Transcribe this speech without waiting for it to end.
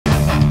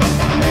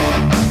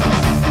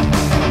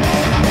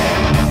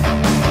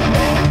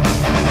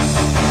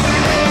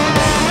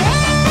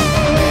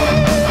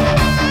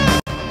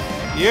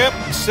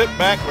Yep, sit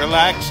back,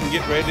 relax, and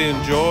get ready to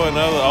enjoy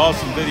another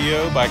awesome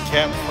video by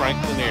Capt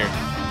Frank Lanier.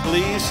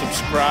 Please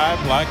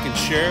subscribe, like, and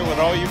share with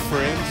all your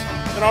friends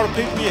and all the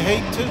people you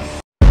hate too.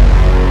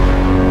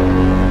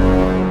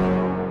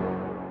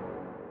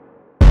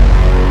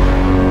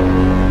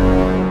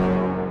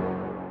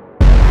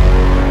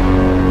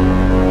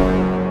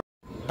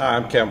 Hi,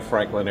 I'm Capt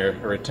Frank Lanier,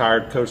 a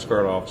retired Coast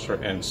Guard officer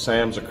and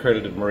SAMS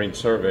Accredited Marine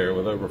Surveyor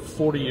with over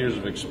 40 years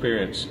of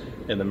experience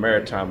in the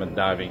maritime and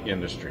diving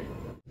industry.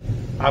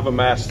 I've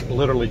amassed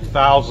literally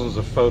thousands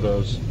of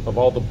photos of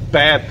all the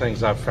bad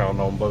things I've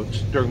found on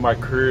boats during my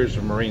career as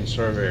a Marine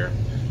Surveyor.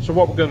 So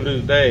what we're going to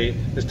do today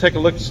is take a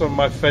look at some of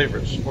my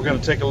favorites. We're going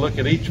to take a look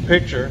at each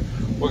picture.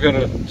 We're going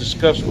to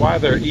discuss why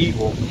they're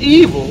evil,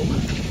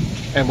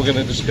 and we're going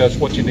to discuss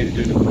what you need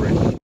to do to correct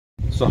them.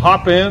 So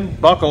hop in,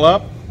 buckle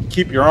up,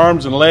 keep your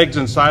arms and legs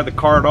inside the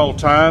car at all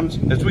times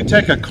as we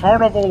take a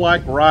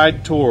carnival-like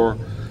ride tour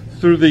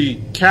through the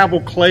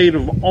cavalcade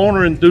of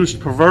owner-induced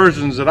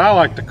perversions that I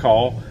like to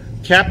call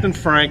Captain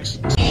Frank's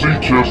Sea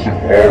Chest of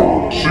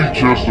Horror. Sea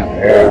Chest of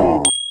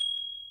Horror.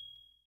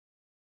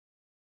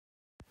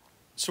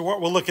 So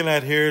what we're looking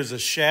at here is a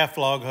shaft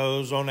log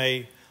hose on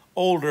a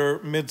older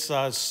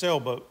mid-sized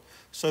sailboat.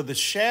 So the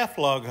shaft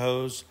log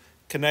hose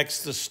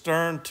connects the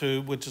stern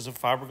tube, which is a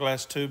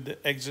fiberglass tube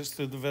that exits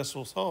through the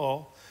vessel's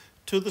hull,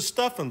 to the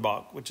stuffing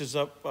block, which is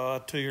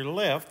up to your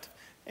left,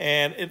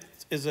 and it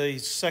is a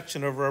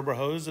section of rubber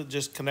hose that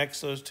just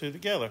connects those two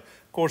together.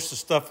 Of course, the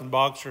stuffing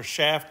box or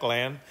shaft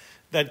gland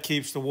that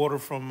keeps the water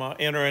from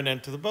entering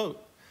into the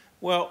boat.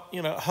 Well,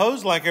 you know,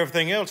 hose, like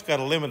everything else, got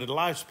a limited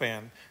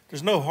lifespan.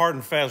 There's no hard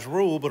and fast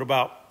rule, but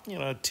about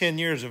 10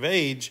 years of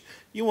age,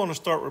 you want to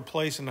start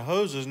replacing the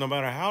hoses no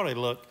matter how they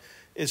look,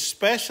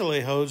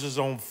 especially hoses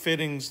on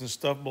fittings and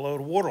stuff below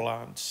the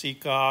waterline,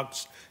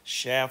 seacocks,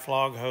 shaft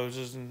log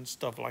hoses, and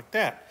stuff like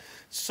that.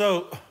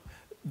 So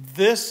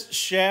this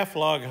shaft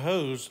log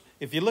hose,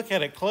 if you look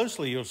at it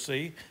closely, you'll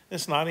see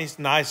it's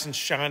nice and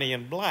shiny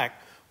and black.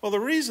 Well, the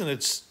reason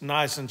it's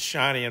nice and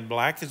shiny and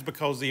black is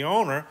because the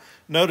owner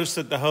noticed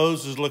that the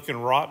hose was looking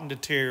rotten,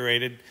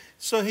 deteriorated,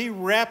 so he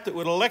wrapped it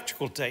with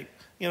electrical tape.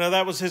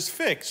 That was his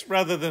fix.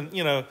 Rather than,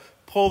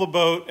 pull the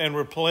boat and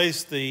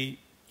replace the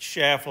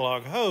shaft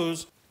log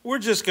hose, we're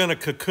just going to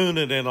cocoon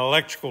it in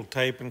electrical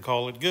tape and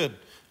call it good.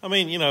 I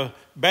mean,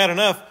 bad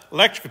enough,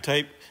 electrical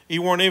tape,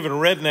 you weren't even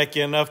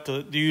rednecky enough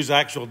to use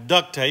actual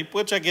duct tape,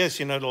 which I guess,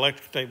 the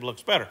electrical tape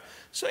looks better.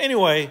 So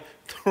anyway,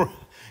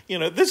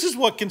 this is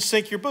what can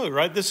sink your boat,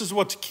 right? This is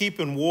what's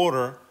keeping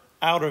water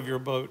out of your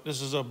boat.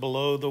 This is a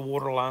below the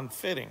waterline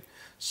fitting.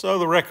 So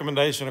the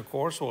recommendation, of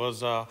course,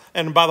 was,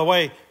 and by the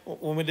way,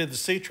 when we did the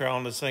sea trial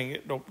on this thing,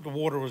 the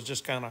water was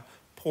just kind of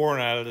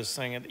pouring out of this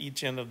thing at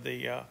each end of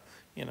the,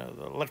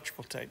 the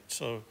electrical tape.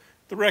 So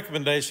the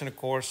recommendation, of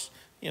course,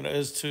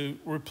 is to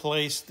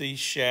replace the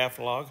shaft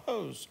log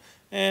hose.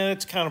 And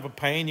it's kind of a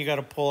pain. You got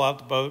to pull out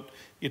the boat.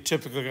 You're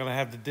typically going to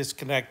have to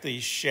disconnect the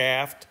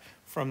shaft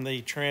from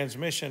the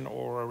transmission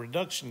or a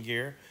reduction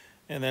gear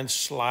and then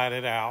slide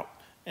it out.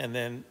 And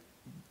then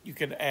you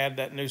can add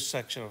that new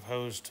section of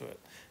hose to it.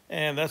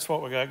 And that's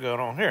what we got going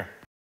on here.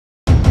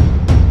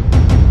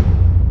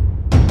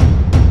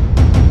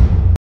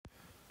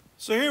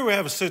 So here we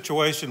have a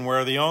situation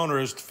where the owner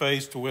is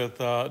faced with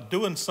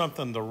doing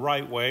something the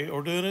right way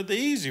or doing it the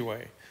easy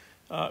way.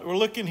 We're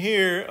looking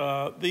here,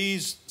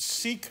 these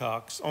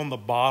seacocks on the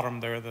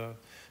bottom there,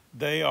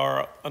 they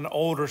are an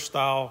older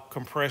style,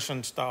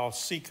 compression style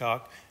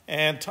seacock.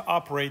 And to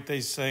operate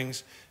these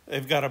things,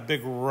 they've got a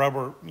big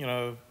rubber,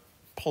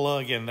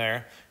 plug in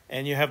there.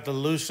 And you have to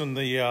loosen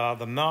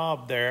the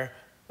knob there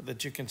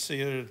that you can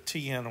see, the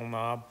T-handle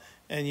knob.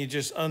 And you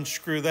just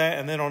unscrew that,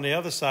 and then on the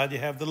other side you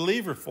have the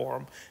lever for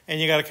them,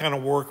 and you got to kind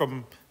of work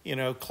them,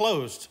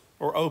 closed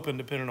or open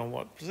depending on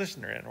what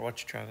position they're in or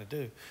what you're trying to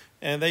do.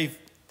 And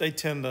they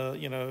tend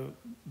to,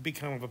 be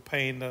kind of a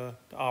pain to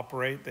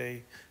operate.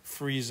 They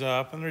freeze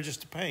up, and they're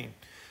just a pain.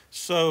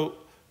 So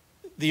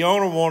the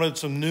owner wanted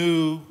some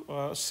new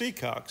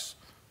seacocks.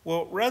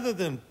 Well, rather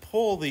than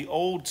pull the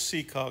old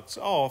seacocks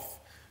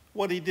off,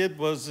 what he did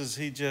was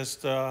he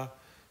just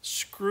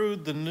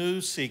screwed the new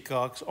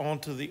seacocks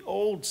onto the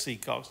old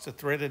seacocks, the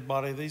threaded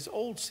body of these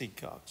old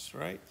seacocks,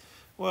 right?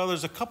 Well,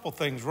 there's a couple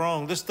things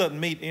wrong. This doesn't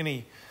meet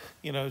any,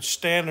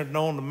 standard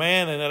known to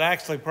man, and it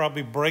actually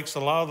probably breaks a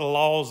lot of the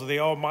laws of the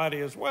Almighty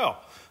as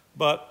well.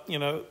 But,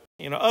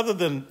 other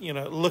than,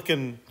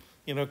 looking,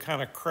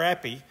 kind of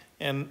crappy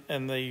and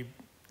the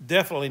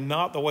definitely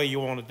not the way you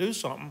want to do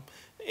something,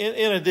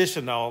 in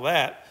addition to all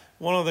that,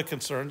 one of the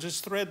concerns is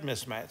thread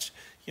mismatch.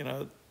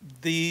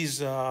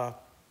 These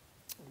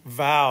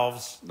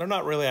valves, they're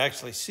not really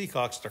actually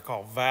seacocks, they're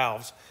called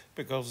valves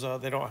because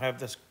they don't have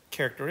this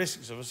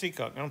characteristics of a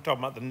seacock. I'm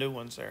talking about the new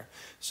ones there.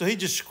 So he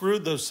just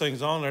screwed those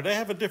things on there. They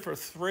have a different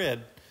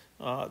thread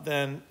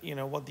than,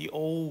 what the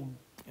old,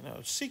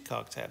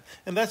 seacocks had.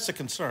 And that's the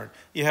concern.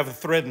 You have a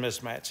thread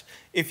mismatch.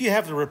 If you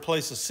have to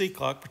replace a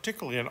seacock,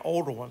 particularly an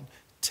older one,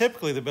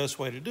 typically the best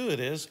way to do it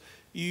is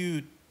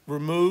you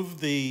remove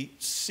the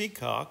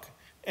seacock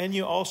and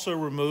you also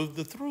remove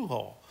the through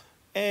hull.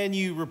 and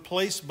you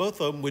replace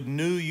both of them with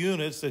new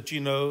units that you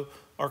know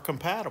are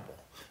compatible.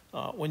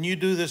 When you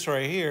do this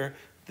right here,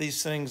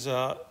 these things,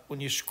 when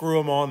you screw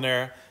them on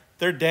there,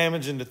 they're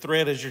damaging the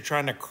thread as you're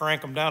trying to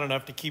crank them down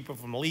enough to keep them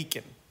from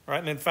leaking, right?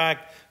 And in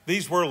fact,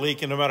 these were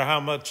leaking no matter how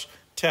much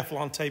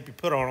Teflon tape you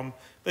put on them.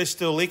 They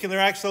still leak, and they're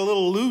actually a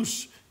little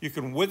loose. You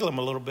can wiggle them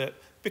a little bit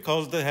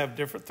because they have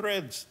different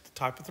threads, the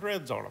type of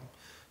threads on them.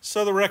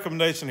 So the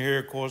recommendation here,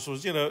 of course,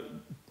 was,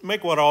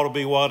 make what ought to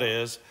be what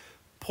is.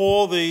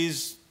 Pull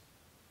these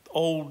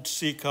old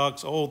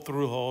seacocks, old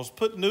through hulls,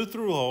 put new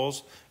through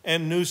hulls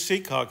and new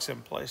seacocks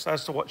in place.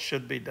 That's what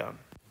should be done.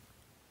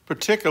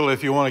 Particularly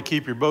if you want to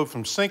keep your boat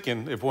from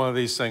sinking if one of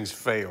these things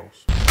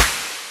fails.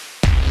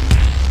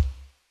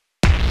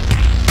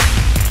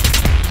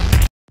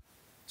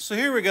 So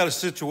here we got a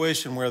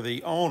situation where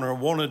the owner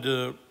wanted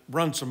to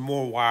run some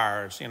more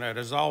wires.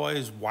 There's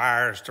always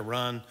wires to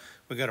run.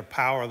 We got to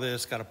power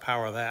this, got to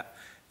power that.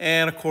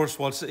 And of course,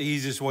 what's the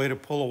easiest way to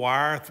pull a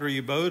wire through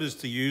your boat is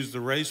to use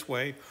the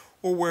raceway,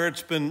 or where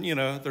it's been,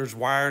 there's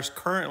wires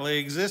currently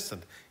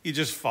existent. You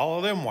just follow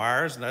them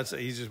wires, and that's the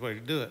easiest way to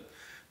do it.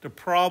 The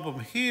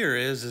problem here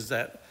is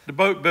that the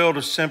boat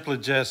builder simply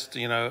just,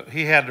 he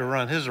had to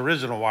run his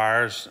original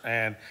wires,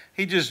 and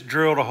he just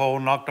drilled a hole,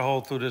 knocked a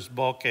hole through this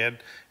bulkhead,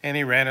 and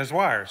he ran his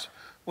wires.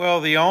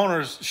 Well, the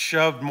owners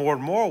shoved more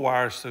and more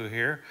wires through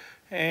here,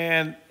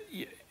 and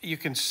you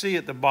can see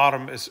at the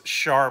bottom is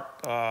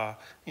sharp,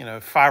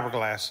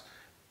 fiberglass.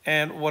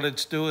 And what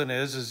it's doing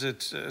is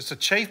it's a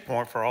chafe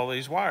point for all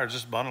these wires,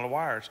 this bundle of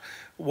wires.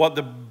 What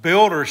the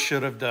builder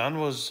should have done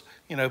was,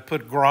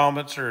 put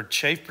grommets or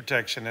chafe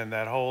protection in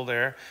that hole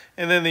there.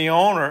 And then the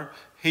owner,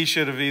 he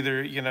should have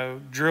either,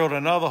 drilled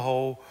another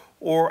hole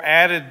or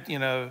added,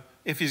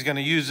 if he's going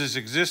to use this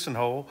existing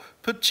hole,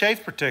 put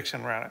chafe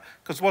protection around it.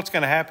 Because what's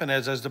going to happen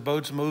is as the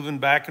boat's moving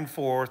back and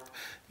forth,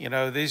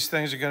 these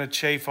things are going to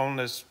chafe on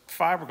this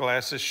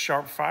fiberglass, this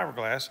sharp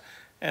fiberglass,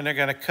 and they're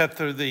going to cut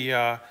through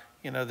the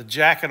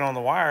jacket on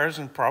the wires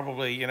and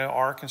probably,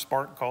 arc and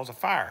spark and cause a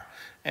fire.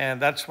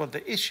 And that's what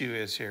the issue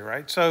is here,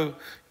 right? So,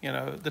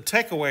 the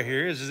takeaway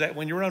here is that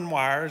when you run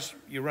wires,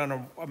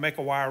 make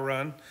a wire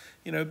run,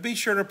 be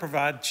sure to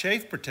provide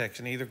chafe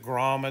protection, either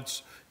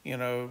grommets,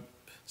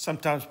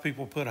 sometimes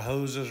people put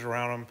hoses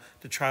around them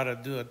to try to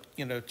do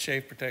a,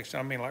 chafe protection.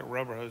 I mean, like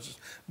rubber hoses.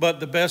 But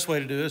the best way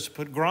to do it is to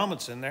put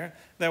grommets in there.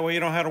 That way you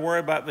don't have to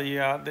worry about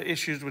the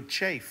issues with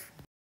chafe.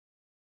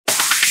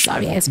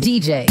 Sorry ass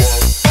DJ.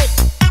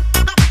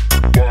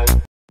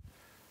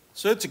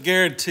 So it's a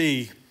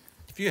guarantee,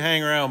 if you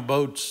hang around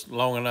boats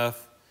long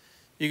enough,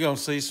 you're going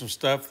to see some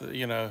stuff that,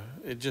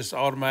 it just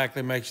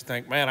automatically makes you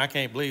think, man, I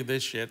can't believe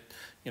this shit.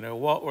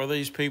 What were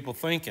these people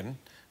thinking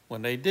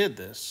when they did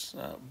this?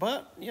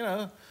 But,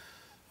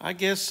 I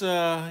guess,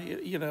 everything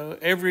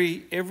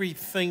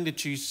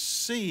that you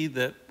see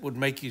that would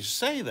make you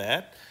say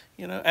that,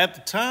 at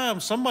the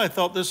time, somebody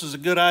thought this was a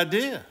good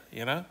idea,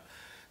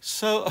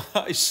 So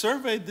I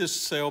surveyed this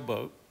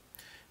sailboat.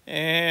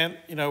 And,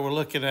 we're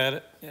looking at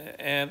it,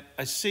 and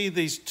I see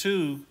these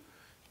two,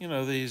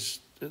 these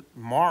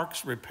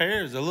marks,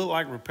 repairs. They look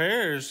like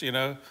repairs,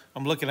 I'm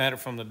looking at it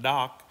from the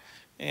dock,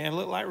 and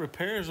look like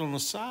repairs on the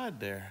side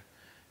there.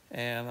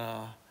 And,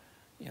 I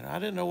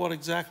didn't know what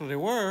exactly they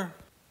were,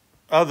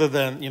 other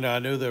than, I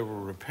knew they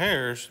were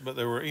repairs, but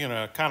they were,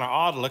 kind of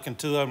odd looking,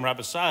 two of them right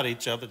beside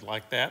each other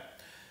like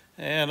that.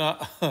 And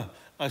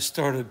I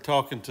started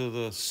talking to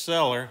the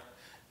seller.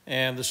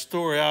 And the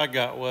story I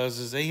got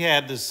was he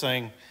had this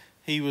thing.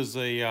 He was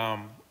he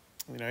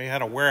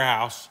had a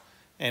warehouse,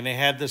 and they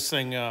had this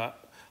thing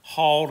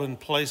hauled and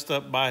placed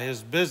up by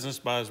his business,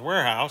 by his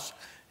warehouse,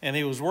 and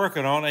he was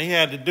working on it. He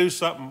had to do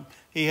something.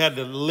 He had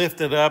to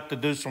lift it up to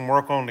do some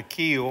work on the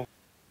keel.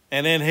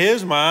 And in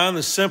his mind,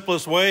 the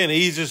simplest way and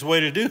easiest way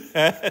to do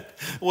that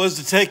was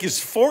to take his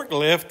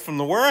forklift from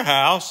the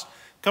warehouse,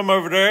 come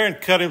over there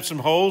and cut him some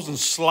holes and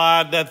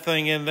slide that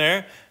thing in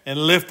there and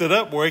lift it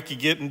up where he could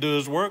get and do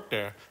his work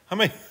there. I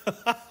mean,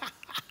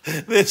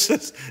 this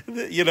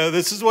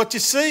is what you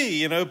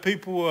see,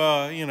 people,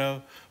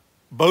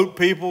 boat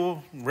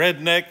people,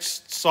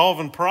 rednecks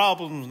solving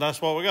problems. And that's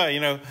what we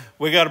got.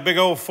 We got a big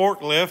old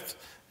forklift,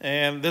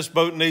 and this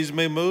boat needs to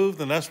be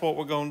moved, and that's what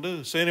we're going to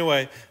do. So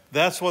anyway,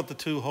 that's what the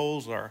two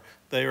holes are.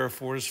 They are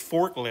for his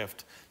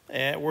forklift,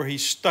 where he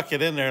stuck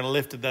it in there and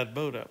lifted that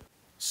boat up.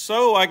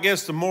 So I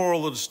guess the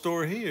moral of the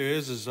story here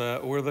is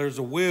where there's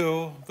a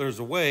will, there's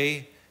a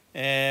way.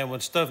 And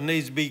when stuff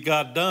needs to be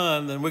got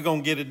done, then we're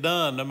going to get it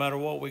done no matter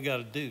what we got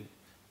to do.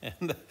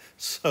 And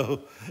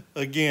so,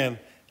 again,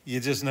 you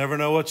just never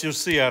know what you'll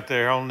see out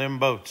there on them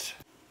boats.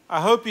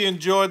 I hope you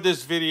enjoyed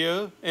this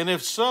video. And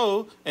if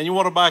so, and you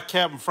want to buy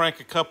Capt Frank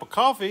a cup of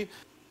coffee,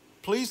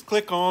 please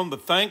click on the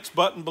thanks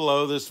button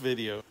below this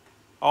video.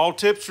 All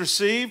tips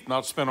received,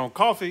 not spent on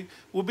coffee,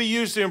 will be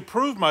used to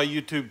improve my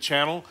YouTube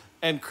channel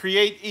and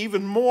create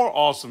even more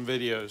awesome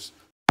videos.